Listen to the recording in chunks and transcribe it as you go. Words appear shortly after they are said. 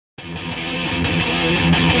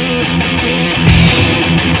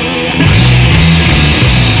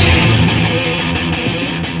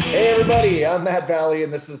Matt Valley,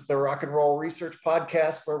 and this is the Rock and Roll Research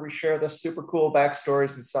Podcast, where we share the super cool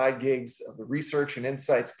backstories and side gigs of the research and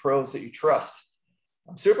insights pros that you trust.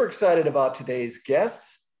 I'm super excited about today's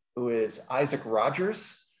guest, who is Isaac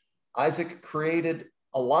Rogers. Isaac created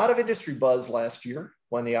a lot of industry buzz last year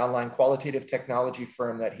when the online qualitative technology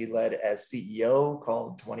firm that he led as CEO,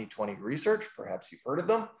 called 2020 Research, perhaps you've heard of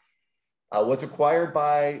them, was acquired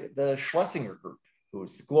by the Schlesinger Group, who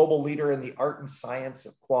is the global leader in the art and science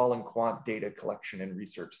of qual and quant data collection and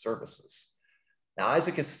research services. Now,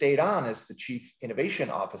 Isaac has stayed on as the Chief Innovation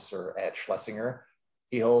Officer at Schlesinger.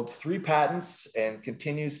 He holds 3 patents and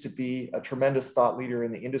continues to be a tremendous thought leader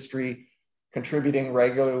in the industry, contributing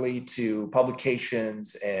regularly to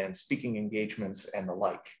publications and speaking engagements and the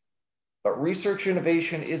like. But research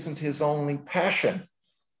innovation isn't his only passion.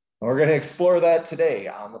 We're going to explore that today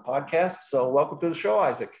on the podcast. So welcome to the show,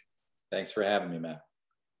 Isaac. Thanks for having me, Matt.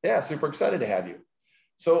 Yeah, super excited to have you.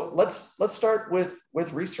 So let's start with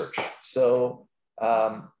research. So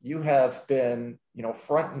you have been,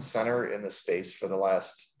 front and center in the space for the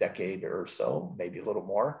last decade or so, maybe a little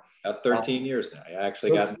more. About 13 years now. I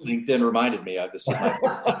actually got LinkedIn reminded me of this. Is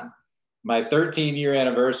my 13-year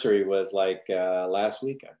anniversary was like last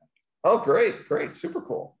week, I think. Oh, great, super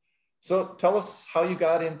cool. So tell us how you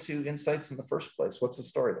got into Insights in the first place. What's the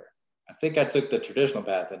story there? I think I took the traditional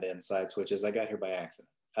path into Insights, which is I got here by accident.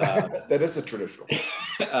 That is a traditional.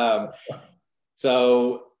 I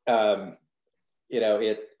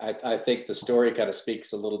think the story kind of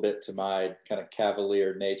speaks a little bit to my kind of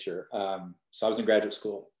cavalier nature. So I was in graduate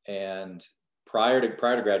school, and prior to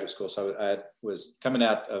graduate school, so I was coming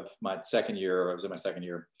out of my second year, or I was in my second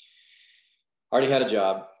year. Already had a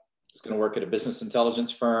job. I was going to work at a business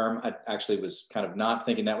intelligence firm. I actually was kind of not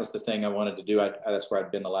thinking that was the thing I wanted to do. That's where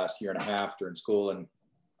I'd been the last year and a half during school, and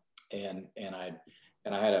I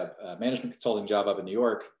had a management consulting job up in New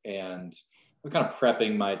York, and I was kind of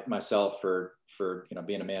prepping myself for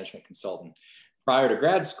being a management consultant. Prior to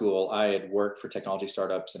grad school, I had worked for technology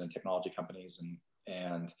startups and in technology companies,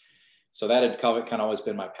 and so that had kind of always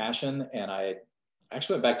been my passion. And I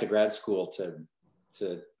actually went back to grad school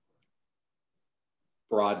to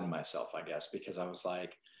broaden myself, I guess, because I was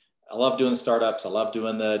like, I love doing the startups. I love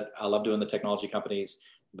doing the technology companies,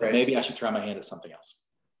 but right. Maybe I should try my hand at something else.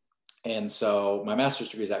 And so my master's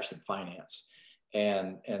degree is actually in finance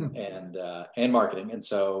and marketing. And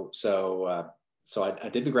so I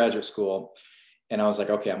did the graduate school, and I was like,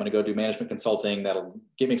 okay, I'm going to go do management consulting. That'll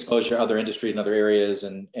give me exposure to other industries and other areas.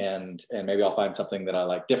 And maybe I'll find something that I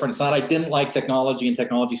like different. It's not, I didn't like technology and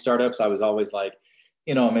technology startups. I was always like,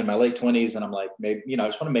 I'm in my late 20s, and I'm like, maybe, I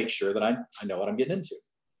just want to make sure that I know what I'm getting into.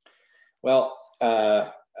 Well,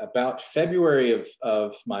 about February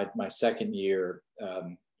of my second year, a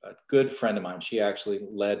good friend of mine, she actually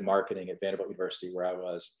led marketing at Vanderbilt University, where I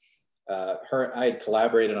was. I had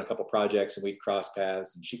collaborated on a couple projects, and we'd crossed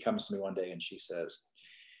paths, and she comes to me one day and she says,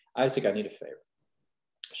 Isaac, I need a favor.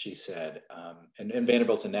 She said, and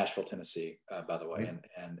Vanderbilt's in Nashville, Tennessee, by the way,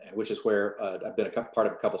 and which is where I've been part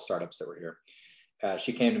of a couple startups that were here.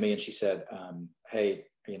 She came to me and she said, hey,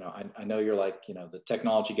 I know you're like, the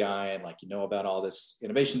technology guy, and like, about all this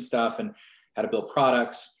innovation stuff and how to build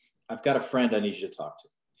products. I've got a friend I need you to talk to.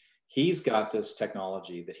 He's got this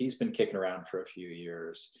technology that he's been kicking around for a few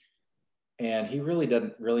years, and he really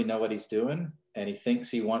doesn't really know what he's doing. And he thinks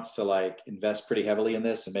he wants to like invest pretty heavily in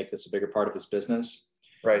this and make this a bigger part of his business.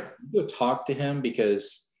 Right. Go talk to him,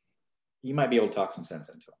 because you might be able to talk some sense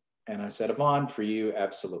into him. And I said, Yvonne, for you,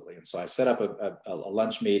 absolutely. And so I set up a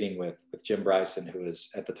lunch meeting with Jim Bryson, who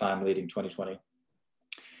was at the time leading 2020.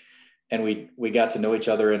 And we got to know each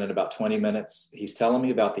other. And in about 20 minutes, he's telling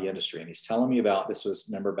me about the industry. And he's telling me about, this was,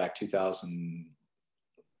 remember, back 2000,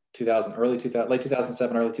 late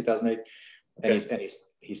 2007, early 2008. Okay. And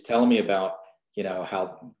he's telling me about,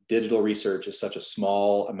 how digital research is such a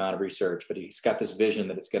small amount of research, but he's got this vision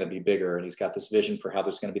that it's going to be bigger. And he's got this vision for how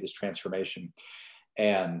there's going to be this transformation,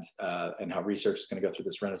 and how research is going to go through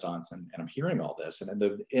this renaissance. And I'm hearing all this. And in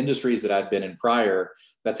the industries that I'd been in prior,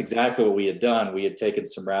 that's exactly what we had done. We had taken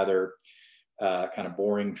some rather kind of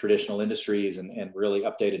boring traditional industries and really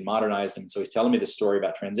updated, modernized them. So he's telling me this story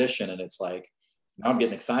about transition, and it's like, now I'm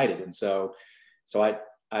getting excited. And so I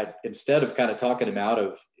instead of kind of talking him out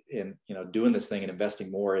of doing this thing and investing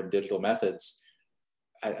more in digital methods,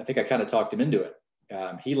 I think I kind of talked him into it.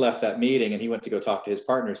 He left that meeting and he went to go talk to his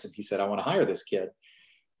partners, and he said, I want to hire this kid.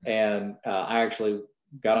 And I actually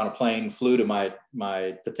got on a plane, flew to my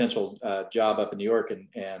potential job up in New York,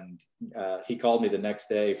 and he called me the next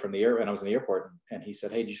day from the airport, and I was in the airport, and he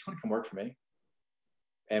said, hey, do you just want to come work for me?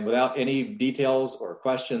 And without any details or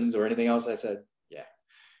questions or anything else, I said, yeah.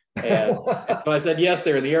 And so I said yes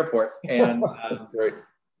there in the airport, Great.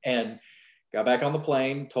 and got back on the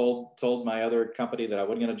plane, told my other company that I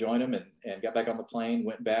wasn't going to join them, and got back on the plane,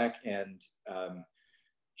 went back, and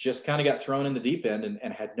just kind of got thrown in the deep end,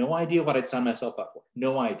 and had no idea what I'd signed myself up for.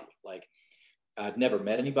 No idea. Like, I'd never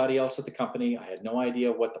met anybody else at the company. I had no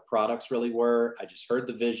idea what the products really were. I just heard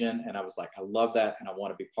the vision, and I was like, I love that, and I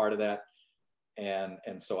want to be part of that. And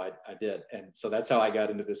so I did. And so that's how I got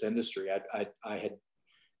into this industry. I had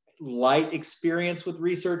light experience with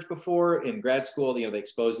research before in grad school. They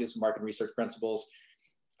exposed you to some market research principles.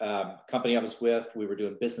 Company I was with, we were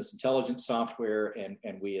doing business intelligence software,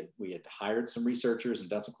 and we had hired some researchers and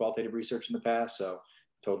done some qualitative research in the past. So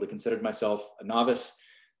totally considered myself a novice.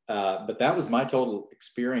 But that was my total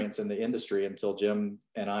experience in the industry until Jim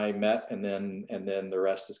and I met, and then the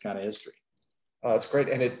rest is kind of history. That's great.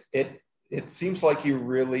 And it seems like you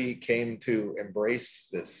really came to embrace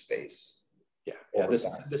this space. Yeah. This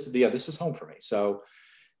is home for me. So,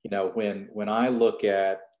 when I look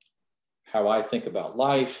at how I think about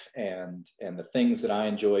life and the things that I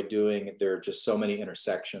enjoy doing, there are just so many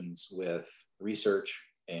intersections with research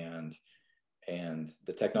and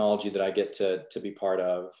the technology that I get to be part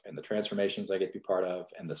of, and the transformations I get to be part of,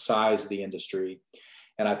 and the size of the industry.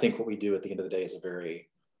 And I think what we do at the end of the day is a very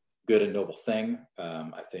good and noble thing.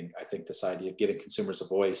 I think this idea of giving consumers a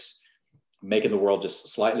voice, making the world just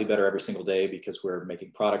slightly better every single day because we're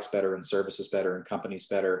making products better and services better and companies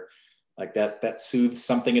better, like that soothes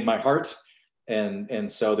something in my heart. And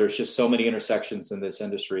so there's just so many intersections in this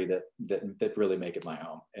industry that really make it my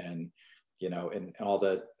home. And and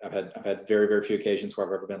I've had very, very few occasions where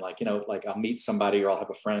I've ever been like, I'll meet somebody, or I'll have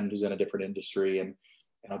a friend who's in a different industry, and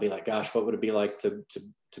I'll be like, gosh, what would it be like to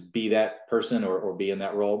be that person or be in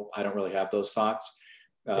that role? I don't really have those thoughts.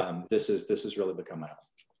 This has really become my home.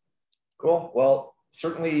 Cool. Well,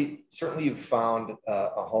 certainly you've found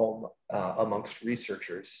a home amongst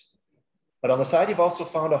researchers, but on the side, you've also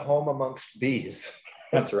found a home amongst bees.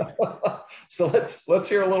 That's right. So let's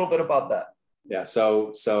hear a little bit about that. Yeah.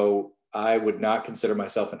 So I would not consider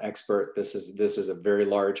myself an expert. This is a very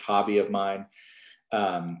large hobby of mine.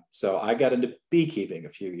 So I got into beekeeping a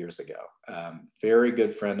few years ago. Very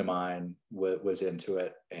good friend of mine was into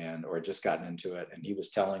it, or just gotten into it, and he was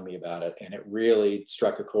telling me about it, and it really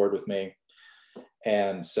struck a chord with me.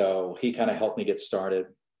 And so he kind of helped me get started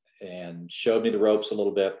and showed me the ropes a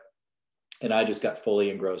little bit, and I just got fully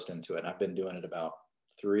engrossed into it. And I've been doing it about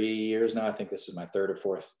 3 years now. I think this is my third or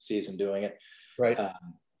fourth season doing it. Right.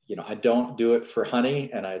 I don't do it for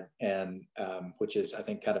honey, and which is, I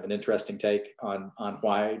think, kind of an interesting take on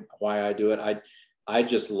why I do it. I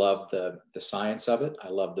just love the science of it. I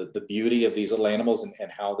love the beauty of these little animals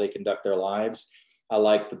and how they conduct their lives. I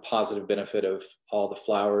like the positive benefit of all the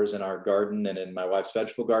flowers in our garden and in my wife's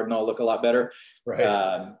vegetable garden all look a lot better.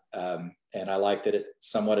 Right. And I like that it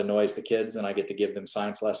somewhat annoys the kids, and I get to give them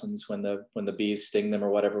science lessons when the bees sting them or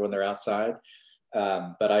whatever when they're outside.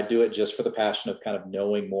 But I do it just for the passion of kind of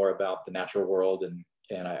knowing more about the natural world, and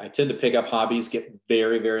I tend to pick up hobbies, get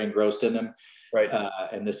very, very engrossed in them. Right.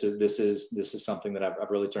 And this is something that I've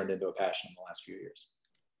really turned into a passion in the last few years.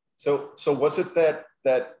 So was it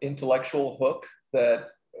that intellectual hook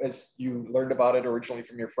that, as you learned about it originally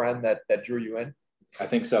from your friend, that drew you in? I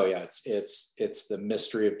think so. Yeah. It's the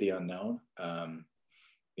mystery of the unknown.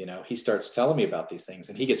 He starts telling me about these things,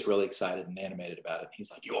 and he gets really excited and animated about it.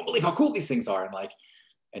 He's like, you won't believe how cool these things are.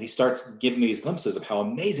 And he starts giving me these glimpses of how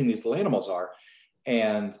amazing these little animals are.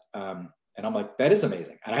 And I'm like, that is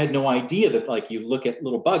amazing. And I had no idea that, like, you look at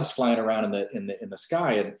little bugs flying around in the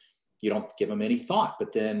sky and you don't give them any thought.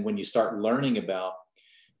 But then when you start learning about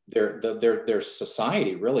their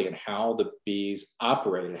society really, and how the bees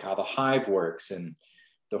operate and how the hive works and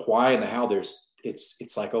the why and the how,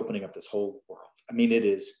 it's like opening up this whole world. I mean, it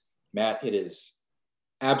is, Matt, it is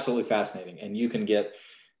absolutely fascinating. And you can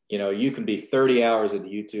be 30 hours into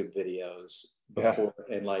YouTube videos before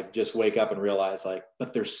and like just wake up and realize, like,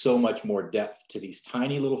 but there's so much more depth to these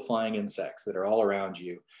tiny little flying insects that are all around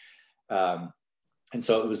you. And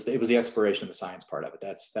so it was the exploration of the science part of it.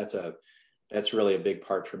 That's really a big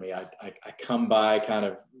part for me. I come by kind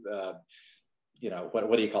of,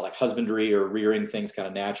 what do you call it, like husbandry or rearing things kind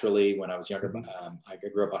of naturally. When I was younger, I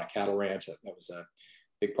grew up on a cattle ranch. That was a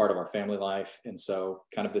big part of our family life. And so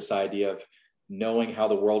kind of this idea of knowing how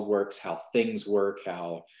the world works, how things work,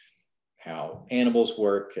 how animals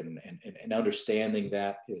work, and understanding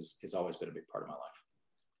that is always been a big part of my life.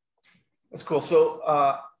 That's cool. So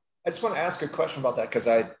I just want to ask a question about that, because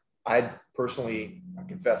I personally, I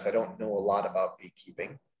confess, I don't know a lot about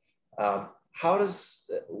beekeeping. What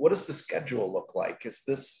does the schedule look like? Is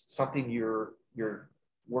this something you're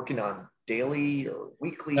working on daily or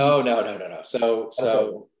weekly? No.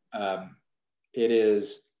 It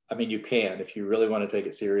is, I mean, you can, if you really want to take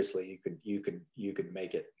it seriously, you could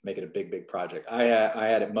make it a big project. I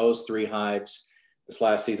had at most 3 hives. This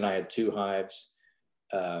last season, I had 2 hives.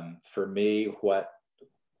 For me,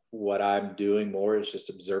 what I'm doing more is just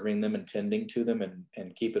observing them and tending to them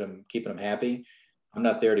and keeping them happy. I'm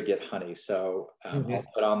not there to get honey. So I'll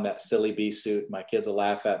put on that silly bee suit. My kids will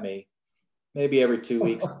laugh at me maybe every 2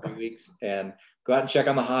 weeks, 3 weeks, and go out and check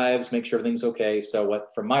on the hives, make sure everything's okay. So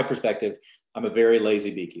from my perspective, I'm a very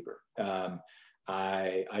lazy beekeeper.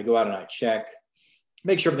 I go out and I check,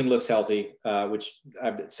 make sure everything looks healthy, which I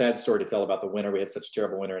have a sad story to tell about the winter. We had such a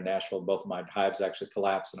terrible winter in Nashville. Both of my hives actually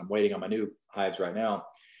collapsed, and I'm waiting on my new hives right now.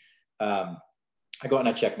 I go out and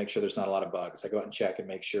I check, make sure there's not a lot of bugs. I go out and check and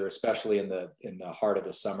make sure, especially in the heart of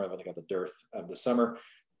the summer, when they got the dearth of the summer,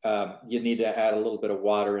 you need to add a little bit of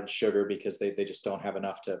water and sugar because they just don't have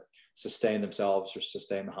enough to sustain themselves or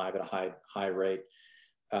sustain the hive at a high rate.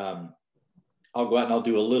 I'll go out and I'll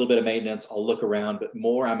do a little bit of maintenance. I'll look around, but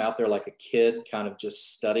more I'm out there like a kid, kind of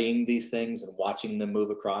just studying these things and watching them move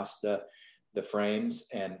across the frames.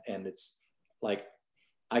 And it's like,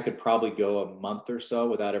 I could probably go a month or so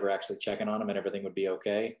without ever actually checking on them and everything would be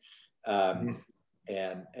okay. So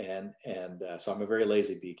I'm a very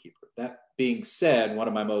lazy beekeeper. That being said, one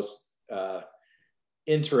of my most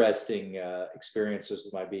interesting experiences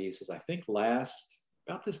with my bees is, I think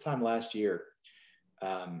about this time last year,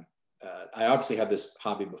 I obviously had this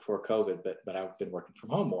hobby before COVID, but I've been working from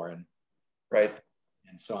home more, and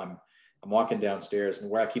so I'm walking downstairs,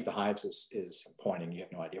 and where I keep the hives is pointing. You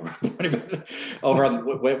have no idea where I'm pointing, but over on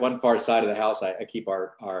one far side of the house, I keep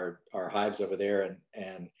our hives over there,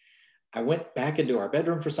 and I went back into our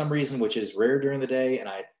bedroom for some reason, which is rare during the day, and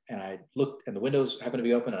I looked, and the windows happened to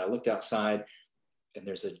be open, and I looked outside, and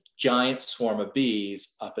there's a giant swarm of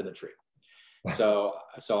bees up in the tree. So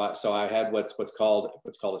I had what's called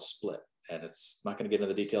a split, and I'm not going to get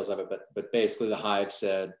into the details of it, but basically the hive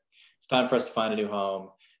said, it's time for us to find a new home.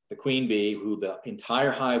 The queen bee, who the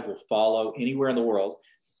entire hive will follow anywhere in the world,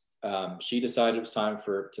 she decided it was time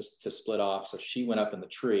to split off. So she went up in the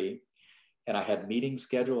tree, and I had meetings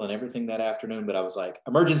scheduled and everything that afternoon, but I was like,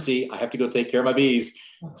 emergency, I have to go take care of my bees.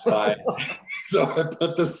 So I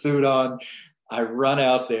put the suit on, I run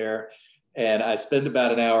out there, and I spend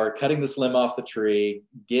about an hour cutting this limb off the tree,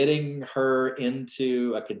 getting her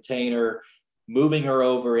into a container, moving her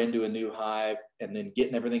over into a new hive, and then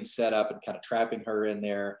getting everything set up and kind of trapping her in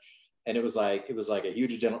there. And it was like a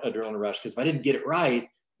huge adrenaline rush, because if I didn't get it right,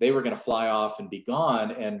 they were going to fly off and be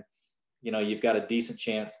gone. And, you've got a decent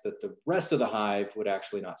chance that the rest of the hive would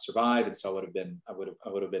actually not survive. And so I would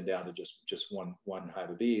have been down to just one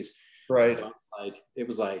hive of bees. Right. So it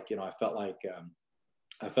was like, I felt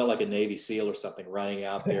like a Navy SEAL or something, running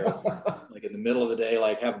out there like in the middle of the day,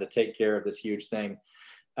 like having to take care of this huge thing.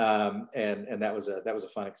 And that was a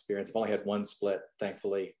fun experience. I've only had one split,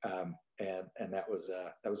 thankfully. And that was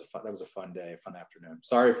a fun day, a fun afternoon.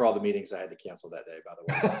 Sorry for all the meetings I had to cancel that day, by the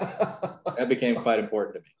way. That became quite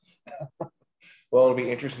important to me. Well, it'll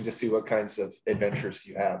be interesting to see what kinds of adventures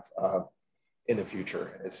you have in the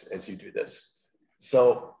future as you do this.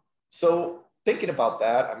 So thinking about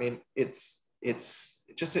that, I mean, it's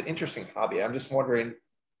just an interesting hobby. I'm just wondering,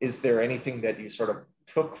 is there anything that you sort of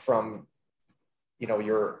took from,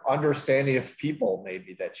 your understanding of people,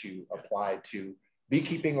 maybe, that you applied to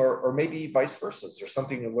beekeeping, or maybe vice versa? Is there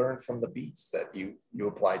something you learned from the bees that you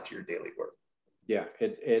applied to your daily work? Yeah,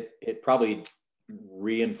 it probably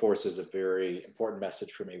reinforces a very important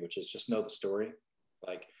message for me, which is just know the story.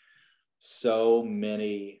 Like, so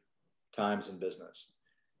many times in business,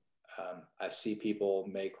 I see people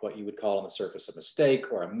make what you would call on the surface a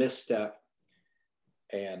mistake or a misstep.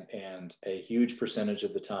 And a huge percentage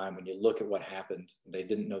of the time, when you look at what happened, they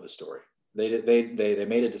didn't know the story. They made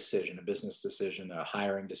a decision, a business decision, a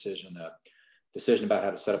hiring decision, a decision about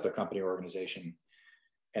how to set up their company or organization.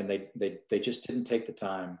 And they just didn't take the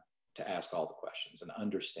time to ask all the questions and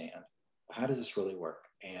understand, how does this really work?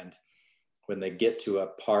 And when they get to a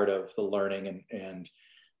part of the learning, and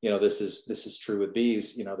this is true with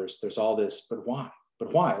bees, there's all this, but why?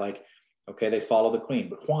 Like, okay, they follow the queen,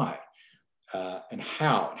 but why? And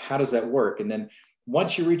how does that work? And then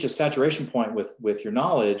once you reach a saturation point with your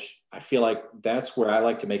knowledge, I feel like that's where I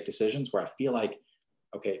like to make decisions, where I feel like,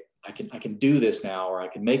 okay, I can do this now, or I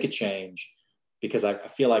can make a change, because I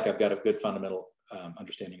feel like I've got a good fundamental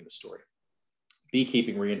understanding of the story.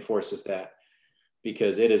 Beekeeping reinforces that,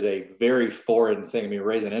 because it is a very foreign thing. I mean,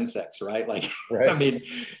 raising insects, right? Like, right. I mean,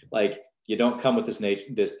 like, you don't come with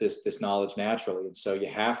this knowledge naturally. And so you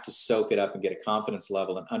have to soak it up and get a confidence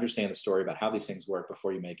level and understand the story about how these things work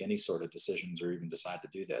before you make any sort of decisions or even decide to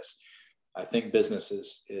do this. I think business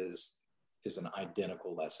is an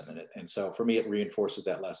identical lesson in it. And so for me, it reinforces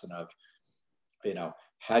that lesson of,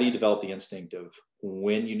 how do you develop the instinct of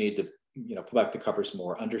when you need to, pull back the covers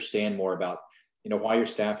more, understand more about, why your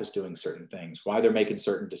staff is doing certain things, why they're making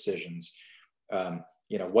certain decisions,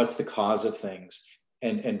 what's the cause of things,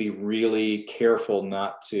 and be really careful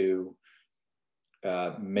not to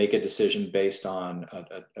make a decision based on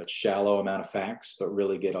a shallow amount of facts, but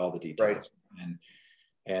really get all the details. Right.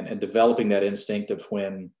 And developing that instinct of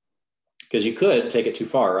when, because you could take it too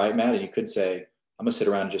far, right, Matt? And you could say, I'm gonna sit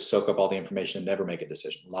around and just soak up all the information and never make a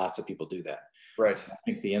decision. Lots of people do that. Right. I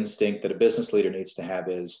think the instinct that a business leader needs to have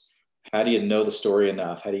is, how do you know the story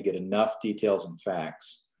enough? How do you get enough details and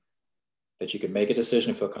facts that you can make a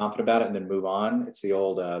decision and feel confident about it and then move on? It's the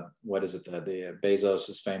old, the Bezos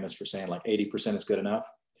is famous for saying like 80% is good enough.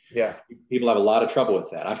 Yeah. People have a lot of trouble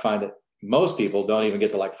with that. I find that most people don't even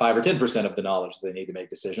get to like 5 or 10% of the knowledge they need to make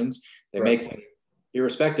decisions. They make them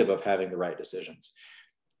irrespective of having the right decisions.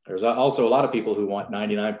 There's also a lot of people who want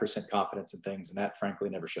 99% confidence in things, and that frankly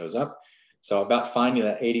never shows up. So about finding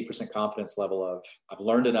that 80% confidence level of, I've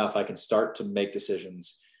learned enough, I can start to make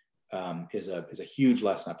decisions, is a huge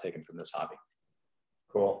lesson I've taken from this hobby.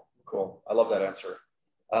 Cool. I love that answer.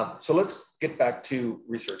 So let's get back to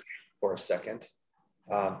research for a second.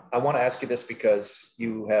 I want to ask you this because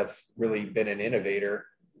you have really been an innovator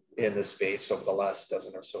in this space over the last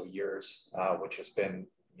dozen or so years, which has been,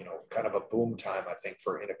 kind of a boom time, I think,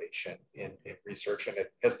 for innovation in research, and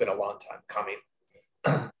it has been a long time coming.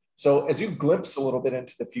 So as you glimpse a little bit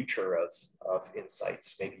into the future of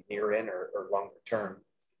insights, maybe near in or longer term,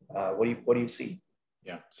 what do you see?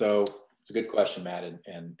 Yeah, so it's a good question, Matt,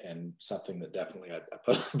 and something that definitely I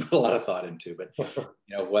put a lot of thought into. But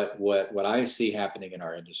what I see happening in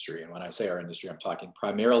our industry, and when I say our industry, I'm talking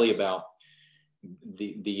primarily about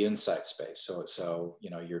the insight space. So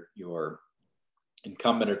your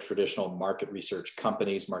incumbent or traditional market research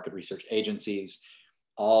companies, market research agencies,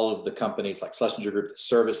 all of the companies like Schlesinger Group that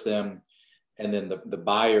service them, and then the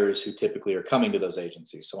buyers who typically are coming to those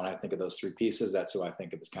agencies. So when I think of those three pieces, that's who I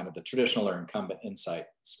think of as kind of the traditional or incumbent insight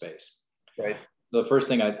space. Right. So the first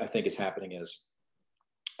thing I think is happening is,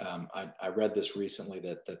 I read this recently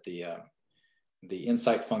that the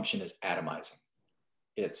insight function is atomizing.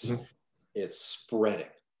 It's spreading,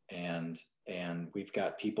 and we've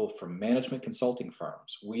got people from management consulting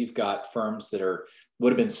firms. We've got firms that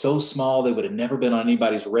would have been so small they would have never been on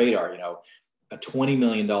anybody's radar. A $20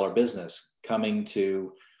 million business coming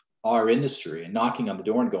to our industry and knocking on the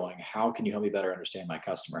door and going, how can you help me better understand my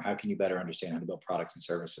customer? How can you better understand how to build products and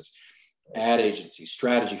services? Ad agencies,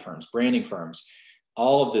 strategy firms, branding firms,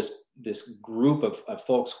 all of this group of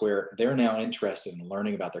folks where they're now interested in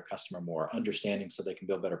learning about their customer more, understanding so they can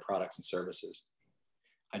build better products and services.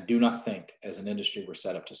 I do not think as an industry we're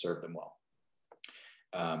set up to serve them well.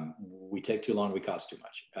 We take too long, we cost too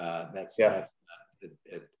much. That's a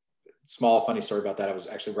small funny story about that. I was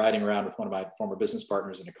actually riding around with one of my former business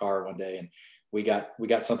partners in a car one day, and we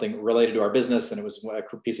got something related to our business, and it was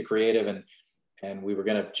a piece of creative, and we were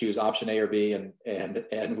going to choose option A or B,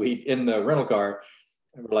 and we, in the rental car,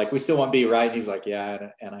 we're like, we still want B, right? And he's like, yeah.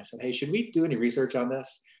 And I said, hey, should we do any research on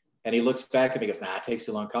this? And he looks back at me and goes, nah, it takes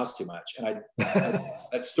too long, costs too much. And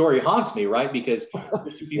that story haunts me, right? Because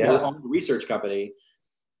there's two people who own a research company,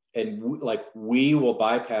 and we will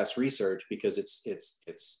bypass research because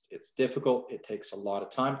it's difficult. It takes a lot of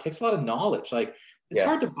time. It takes a lot of knowledge. Like, it's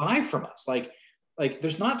hard to buy from us. Like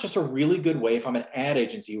there's not just a really good way. If I'm an ad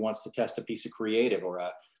agency who wants to test a piece of creative,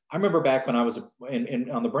 I remember back when I was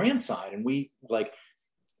on the brand side, and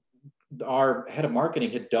our head of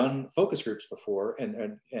marketing had done focus groups before.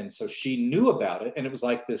 And so she knew about it, and it was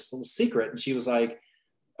like this little secret. And she was like,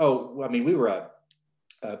 oh, I mean, we were a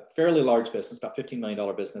fairly large business, about $15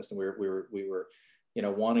 million business. And we were,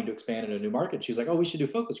 wanting to expand into a new market. She's like, oh, we should do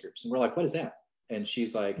focus groups. And we're like, what is that? And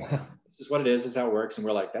she's like, this is what it is. This is how it works. And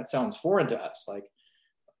we're like, that sounds foreign to us. Like,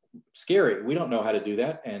 scary. We don't know how to do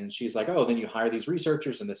that. And she's like, oh, then you hire these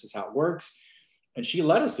researchers and this is how it works. And she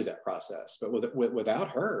led us through that process. But without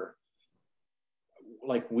her,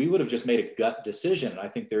 like, we would have just made a gut decision. I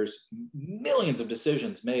think there's millions of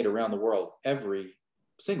decisions made around the world every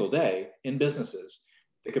single day in businesses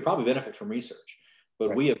that could probably benefit from research.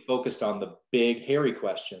 But we have focused on the big, hairy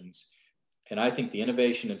questions. And I think the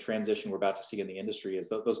innovation and transition we're about to see in the industry is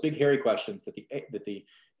those big, hairy questions that the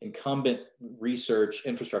incumbent research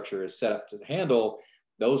infrastructure is set up to handle,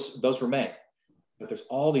 those remain. But there's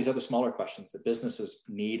all these other smaller questions that businesses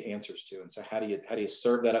need answers to. And so how do you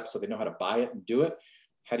serve that up so they know how to buy it and do it?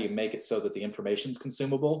 How do you make it so that the information is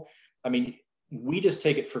consumable? I mean, we just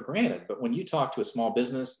take it for granted. But when you talk to a small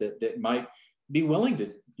business that might be willing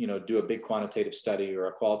to, do a big quantitative study or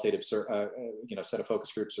a qualitative, set of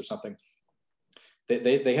focus groups or something,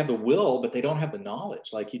 they have the will, but they don't have the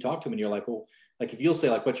knowledge. Like you talk to them and you're like, well, like if you'll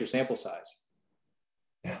say like, what's your sample size?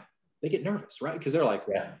 Yeah. They get nervous, right? Because they're like,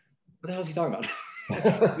 yeah. What the hell is he talking about?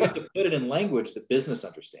 We have to put it in language that business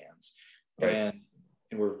understands. Right. And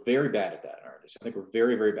we're very bad at that in our industry. I think we're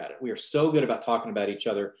very, very bad at it. We are so good about talking about each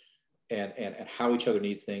other and how each other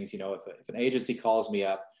needs things. If an agency calls me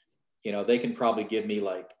up, they can probably give me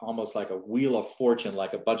like almost like a wheel of fortune,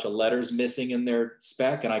 like a bunch of letters missing in their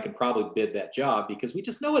spec. And I can probably bid that job because we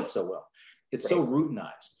just know it so well. It's so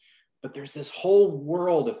routinized. But there's this whole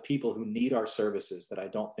world of people who need our services that I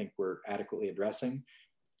don't think we're adequately addressing.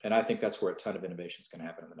 And I think that's where a ton of innovation is going to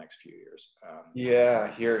happen in the next few years.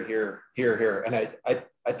 Here. And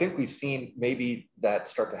I think we've seen maybe that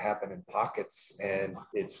start to happen in pockets, and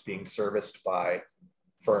it's being serviced by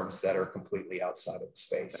firms that are completely outside of the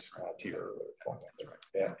space. To your earlier point. That's right.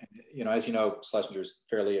 Yeah. And, as you know, Schlesinger's a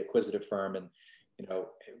fairly acquisitive firm, and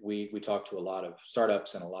we talk to a lot of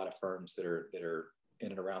startups and a lot of firms that are in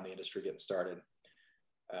and around the industry getting started.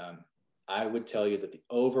 I would tell you that the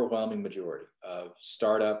overwhelming majority of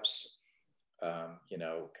startups, kind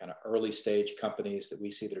of early stage companies that we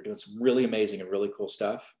see that are doing some really amazing and really cool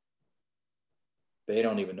stuff, they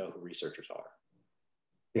don't even know who researchers are.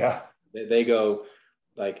 Yeah. They go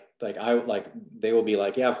they will be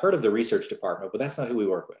like, yeah, I've heard of the research department, but that's not who we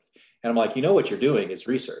work with. And I'm like, what you're doing is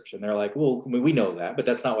research. And they're like, well, we know that, but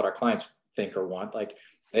that's not what our clients think or want. Like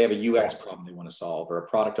they have a UX problem they want to solve, or a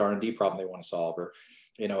product R&D problem they want to solve, or,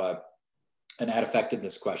 an ad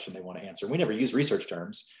effectiveness question they want to answer. We never use research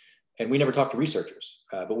terms, and we never talk to researchers,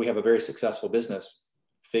 but we have a very successful business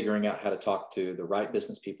figuring out how to talk to the right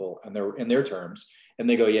business people and in their terms. And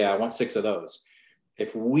they go, yeah, I want 6 of those.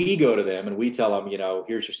 If we go to them and we tell them,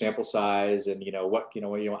 here's your sample size and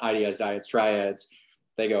IDIs, dyads, triads,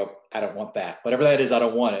 they go, I don't want that. Whatever that is, I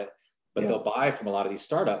don't want it. But they'll buy from a lot of these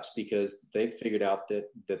startups because they've figured out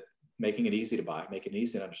that making it easy to buy, making it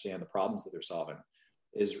easy to understand the problems that they're solving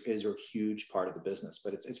is a huge part of the business.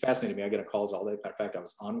 But it's fascinating to me. I get calls all day. Matter of fact, I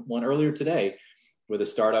was on one earlier today with a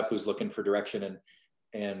startup who's looking for direction,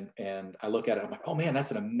 and I look at it, I'm like, oh man,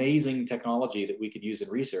 that's an amazing technology that we could use in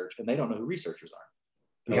research, and they don't know who reseachers are.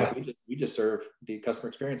 Yeah. Like, we just serve the customer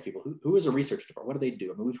experience people. Who is a research department? What do they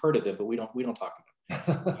do? I mean, we've heard of them, but we don't talk to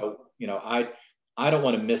them. So, I don't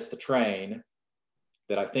want to miss the train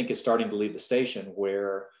that I think is starting to leave the station,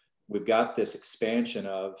 where we've got this expansion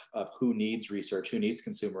of who needs research, who needs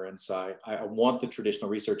consumer insight. I want the traditional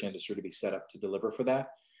research industry to be set up to deliver for that,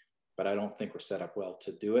 but I don't think we're set up well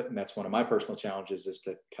to do it. And that's one of my personal challenges, is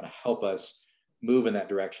to kind of help us move in that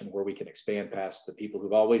direction where we can expand past the people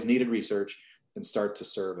who've always needed research and start to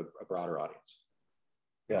serve a broader audience.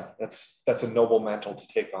 Yeah, that's a noble mantle to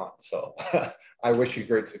take on. So I wish you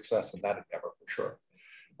great success in that endeavor for sure.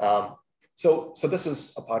 So this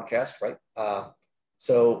is a podcast, right?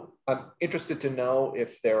 So I'm interested to know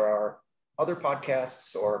if there are other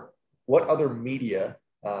podcasts or what other media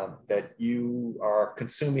that you are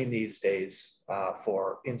consuming these days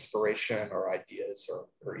for inspiration or ideas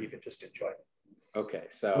or even just enjoyment. Okay,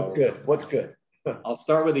 so what's good? I'll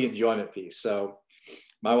start with the enjoyment piece. So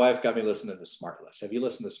my wife got me listening to SmartLess. Have you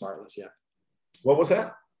listened to SmartLess yet? What was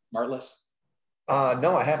that? SmartLess?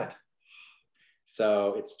 No, I haven't.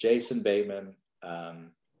 So it's Jason Bateman.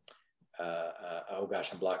 Oh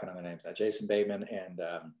gosh, I'm blocking on the names now. Jason Bateman and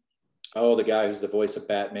the guy who's the voice of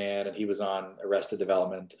Batman, and he was on Arrested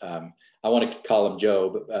Development. I want to call him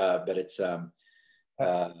Joe, but it's I'm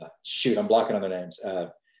blocking on their names.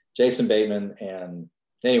 Jason Bateman, and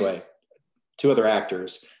anyway, 2 other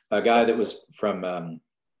actors. A guy that was from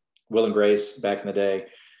Will and Grace back in the day,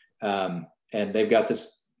 and they've got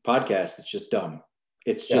this podcast that's just dumb.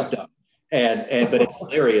 It's just dumb, but it's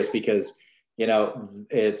hilarious because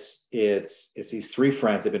it's these 3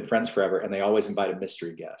 friends. They've been friends forever, and they always invite a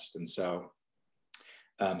mystery guest. And so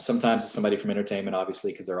sometimes it's somebody from entertainment,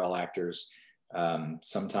 obviously, because they're all actors.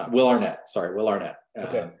 Sometimes Will Arnett.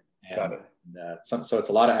 Okay, got it. So it's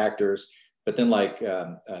a lot of actors. But then like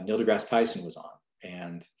Neil deGrasse Tyson was on,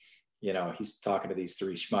 and he's talking to these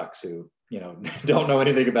 3 schmucks who don't know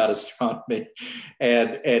anything about astronomy,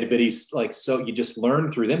 but he's like, so you just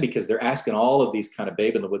learn through them because they're asking all of these kind of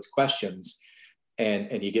babe in the woods questions,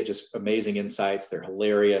 and you get just amazing insights. They're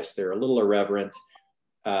hilarious. They're a little irreverent,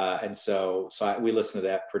 and so we listen to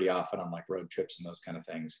that pretty often on like road trips and those kind of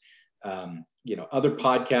things. other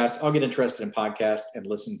podcasts. I'll get interested in podcasts and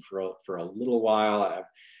listen for a little while.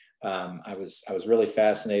 I was really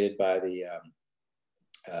fascinated by the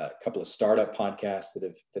couple of startup podcasts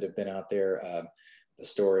that have been out there. The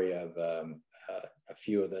story of a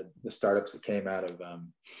few of the startups that came out of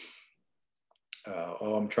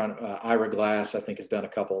Ira Glass, I think, has done a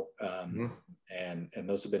couple, and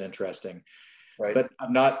those have been interesting. Right. But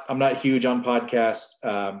I'm not huge on podcasts.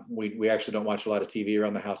 We actually don't watch a lot of TV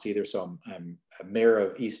around the house either. So I'm Mayor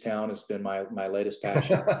of Easttown has been my latest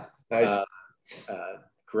passion. Nice.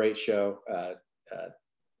 Great show,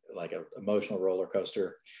 like an emotional roller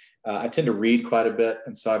coaster. I tend to read quite a bit,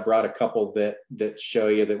 and so I brought a couple that show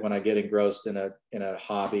you that when I get engrossed in a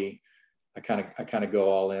hobby, I kind of go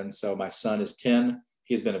all in. So my son is 10.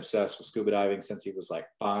 He's been obsessed with scuba diving since he was like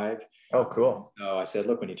 5. Oh, cool. So I said,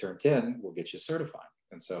 look, when you turn 10, we'll get you certified.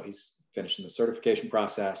 And so he's finishing the certification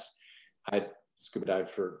process. I scuba dived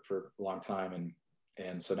for a long time,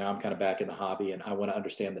 and so now I'm kind of back in the hobby, and I want to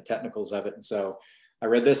understand the technicals of it. And so I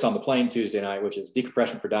read this on the plane Tuesday night, which is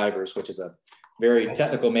Decompression for Divers, which is a very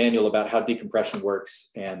technical manual about how decompression works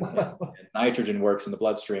and nitrogen works in the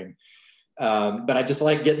bloodstream. But I just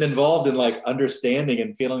like getting involved in like understanding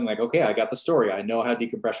and feeling like, okay, I got the story. I know how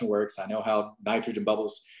decompression works. I know how nitrogen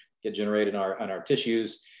bubbles get generated in our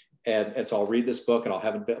tissues. And so I'll read this book, and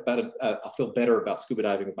I'll feel better about scuba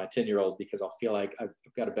diving with my 10-year-old because I'll feel like I've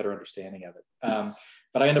got a better understanding of it.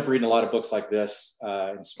 But I end up reading a lot of books like this,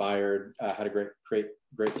 Inspired, How to Create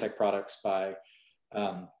Great Tech Products by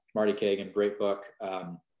Marty Kagan, great book.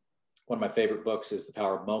 One of my favorite books is The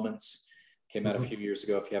Power of Moments. Came out a few years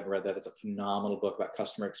ago. If you haven't read that, it's a phenomenal book about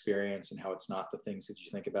customer experience and how it's not the things that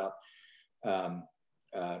you think about.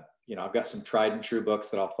 I've got some tried and true books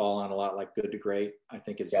that I'll fall on a lot, like Good to Great. I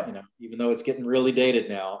think is, even though it's getting really dated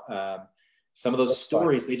now, some of those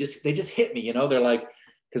stories, they just hit me, they're like,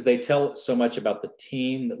 because they tell so much about the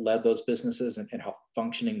team that led those businesses and how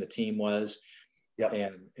functioning the team was. Yep.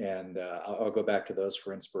 And I'll go back to those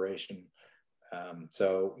for inspiration.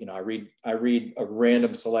 So I read a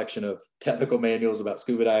random selection of technical manuals about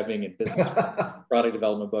scuba diving and business product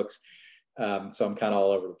development books. So I'm kind of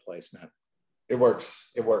all over the place, man. It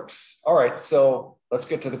works. All right. So let's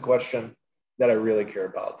get to the question that I really care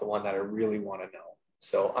about, the one that I really want to know.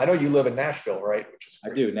 So I know you live in Nashville, right? I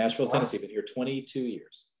do. Nashville, Tennessee. Been here 22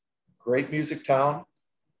 years. Great music town.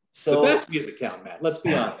 So the best music town, Matt. Let's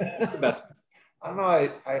be honest. It's the best. I don't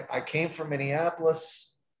know. I came from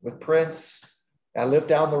Minneapolis with Prince. I live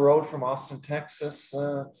down the road from Austin, Texas.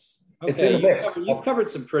 It's in the mix. You've covered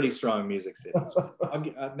some pretty strong music cities.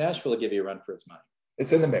 Nashville will give you a run for its money.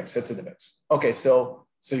 It's in the mix. Okay, so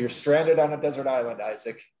you're stranded on a desert island,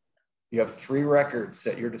 Isaac. You have 3 records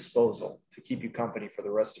at your disposal to keep you company for the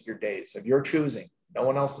rest of your days. If you're choosing, no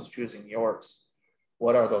one else is choosing yours.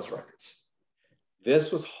 What are those records?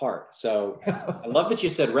 This was hard. So I love that you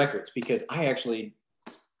said records because I actually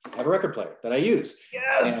have a record player that I use.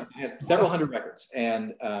 Yes. And I have several hundred records.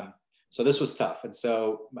 And so this was tough. And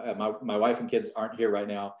so my wife and kids aren't here right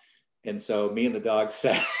now. And so me and the dog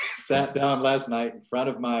sat down last night in front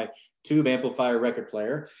of my tube amplifier record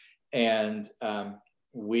player. And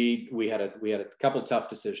we had a couple tough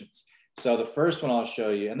decisions. So the first one I'll show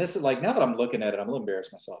you, and this is like, now that I'm looking at it, I'm a little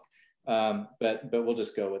embarrassed myself. But we'll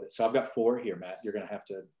just go with it. So I've got 4 here, Matt. You're going to have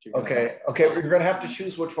to. Okay. You're going to have to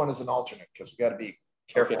choose which one is an alternate because we got to be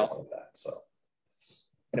careful with that. So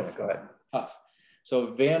anyway, go ahead. Tough. So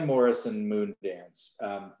Van Morrison, Moon Dance.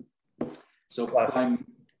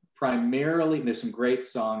 Primarily, there's some great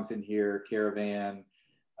songs in here. Caravan,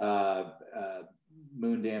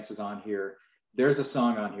 Moon Dance is on here. There's a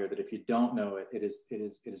song on here that if you don't know it, it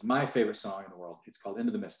is my favorite song in the world. It's called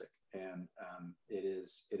Into the Mystic. And it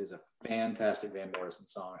is a fantastic Van Morrison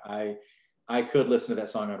song. I could listen to that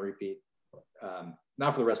song on repeat,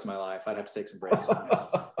 not for the rest of my life. I'd have to take some breaks.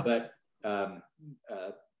 But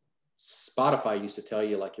Spotify used to tell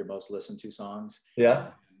you like your most listened to songs.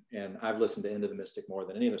 Yeah. And I've listened to Into the Mystic more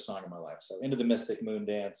than any other song in my life. So Into the Mystic, Moon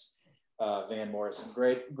Dance, Van Morrison,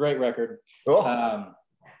 great record. Cool.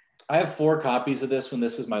 I have 4 copies of this one.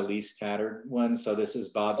 This is my least tattered one. So this is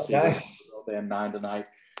Bob Seger's band 9 Tonight.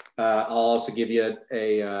 I'll also give you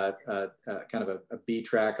a kind of a B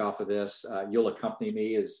track off of this. You'll Accompany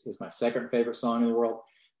Me is my second favorite song in the world.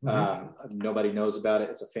 Nobody knows about it.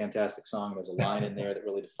 It's a fantastic song. There's a line in there that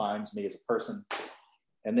really defines me as a person.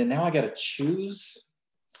 And then now I got to choose.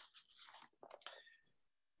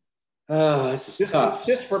 Oh, this is tough.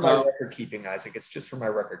 Just for my record keeping, Isaac. It's just for my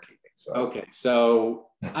record keeping. So. Okay. So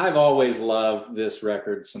I've always loved this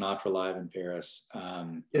record, Sinatra Live in Paris.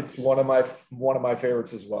 It's one of my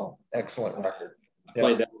favorites as well. Excellent record.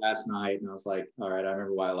 played that last night, and I was like, all right, I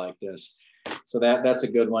remember why I like this. So that's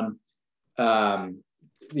a good one.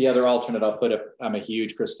 The other alternate I'll put up, I'm a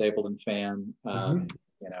huge Chris Stapleton fan.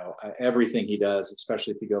 You know, everything he does,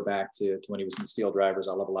 especially if you go back to when he was in Steel Drivers,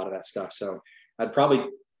 I love a lot of that stuff. So I'd probably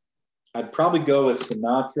go with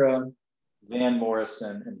Sinatra, Van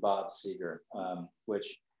Morrison, and Bob Seger,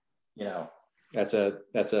 which, you know, that's a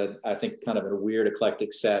I think kind of a weird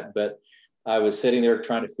eclectic set. But I was sitting there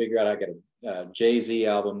trying to figure out. I got a Jay-Z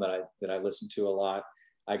album that I listen to a lot.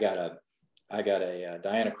 I got a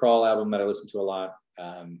Diana Krall album that I listen to a lot.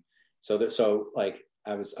 So like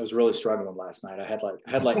I was really struggling last night. I had like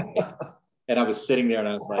and I was sitting there and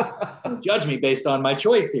I was like, don't judge me based on my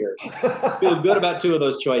choice here. I feel good about two of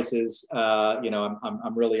those choices. You know,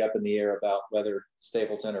 I'm really up in the air about whether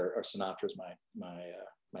Stapleton or Sinatra is my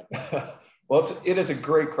Well, it is a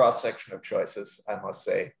great cross section of choices, I must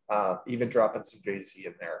say. Even dropping some Jay-Z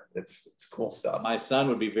in there, it's cool stuff. My son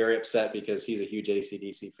would be very upset because he's a huge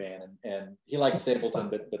AC/DC fan, and he likes Stapleton,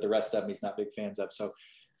 but the rest of them he's not big fans of. So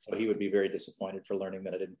he would be very disappointed for learning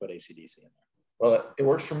that I didn't put AC/DC in there. Well, it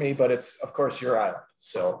works for me, but it's, of course, your island.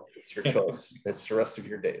 So it's your choice. It's the rest of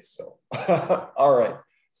your days. So, all right.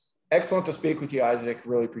 Excellent to speak with you, Isaac.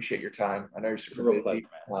 Really appreciate your time. I know you're super busy.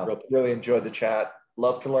 Really enjoyed the chat.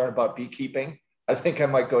 Love to learn about beekeeping. I think I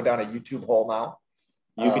might go down a YouTube hole now.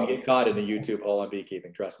 You can get caught in a YouTube hole on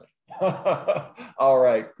beekeeping. Trust me. All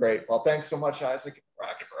right. Great. Well, thanks so much, Isaac.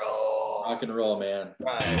 Rock and roll. Rock and roll, man.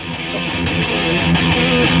 Right.